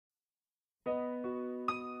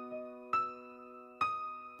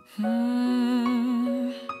Better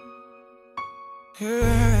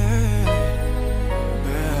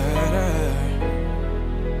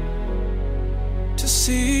to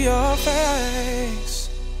see your face,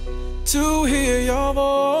 to hear your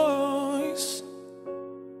voice,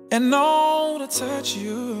 and know to touch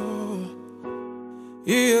you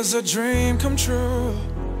is a dream come true.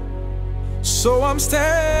 So I'm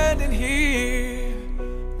standing here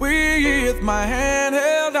with my hand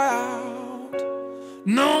held out,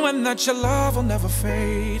 knowing that your love will never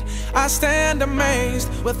fade. I stand amazed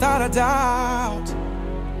without a doubt,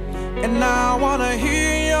 and I wanna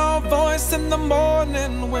hear your voice in the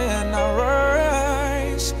morning when I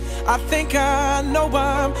rise. I think I know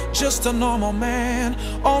I'm just a normal man,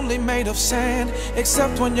 only made of sand,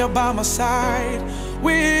 except when you're by my side.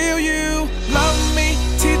 Will you love me,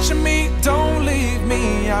 teach me, don't leave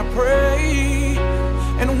me, I pray.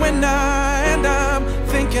 And when I'm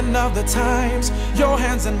thinking of the times, your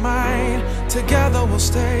hands in mine, together we'll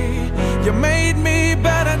stay. You made me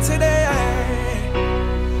better today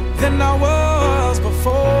than I was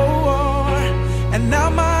before, and now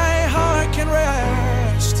my heart can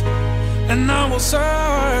rest, and I will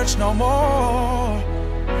search no more.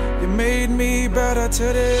 You made me better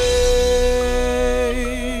today,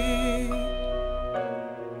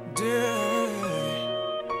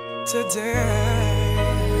 today.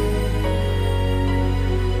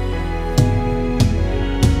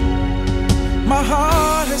 My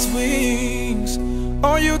heart has wings,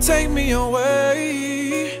 or you take me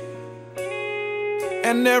away,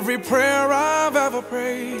 and every prayer I've ever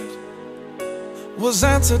prayed was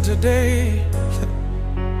answered today.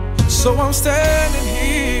 So I'm standing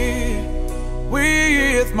here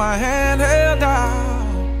with my hand held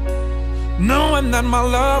out, knowing that my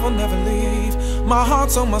love will never leave. My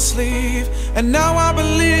heart's on my sleeve, and now I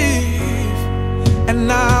believe. And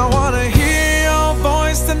I wanna hear your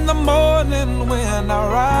voice in the morning when I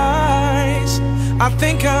rise. I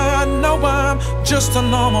think I know I'm just a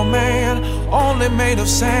normal man, only made of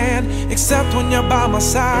sand, except when you're by my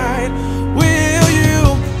side. Will you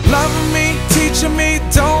love me, teach me,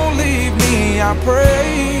 don't leave me, I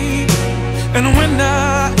pray. And when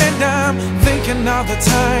I'm thinking of the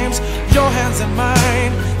times, your hands in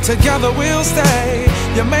mine, together we'll stay.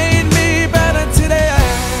 You made me better today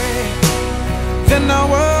than I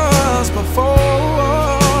was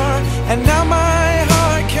before, and now my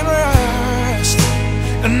heart can rest,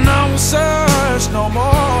 and I will search no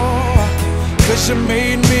more, 'cause you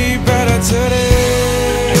made me better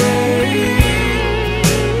today.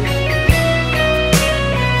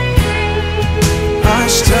 I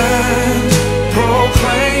stand,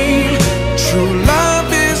 proclaim, true love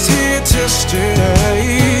is here to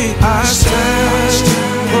stay. I stand,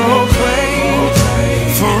 proclaim,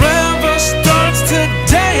 forever starts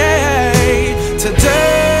today,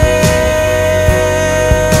 today.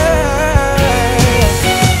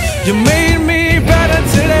 You made me better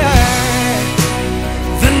today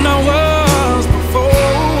than I was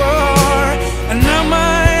before, and now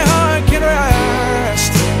my heart can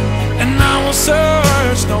rest, and I will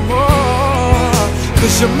search no more,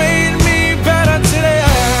 'cause you made me better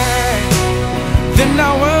today than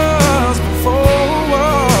I was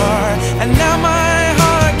before, and now my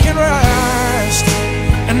heart can rest,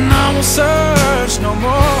 and I will search no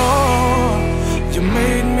more. You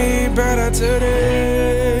made me better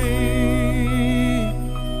today,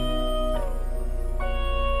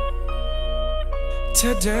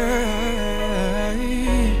 today.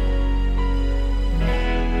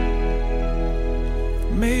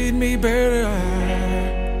 Made me better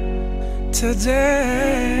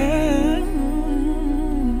today.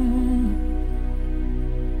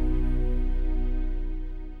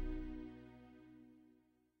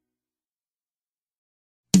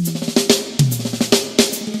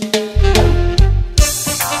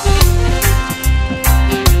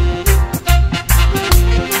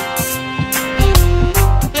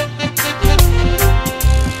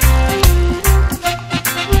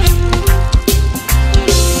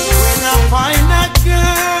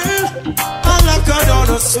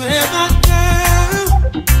 Swear that girl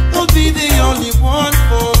will be the only one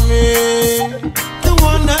for me, the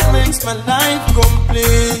one that makes my life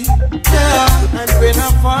complete. Yeah, and when I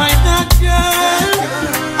find that girl,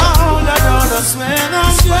 I hold her down, I swear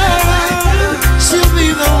that girl, she'll be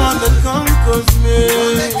the one that conquers me.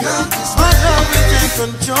 My love will take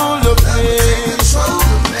control of me.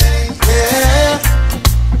 Yeah,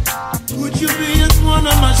 would you be at one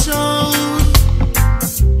of my shows?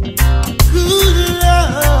 Good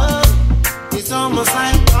love, it's almost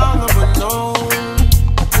like all of a no,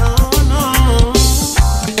 no, no.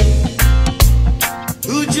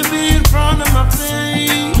 Would you be in front of my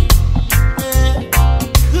faith.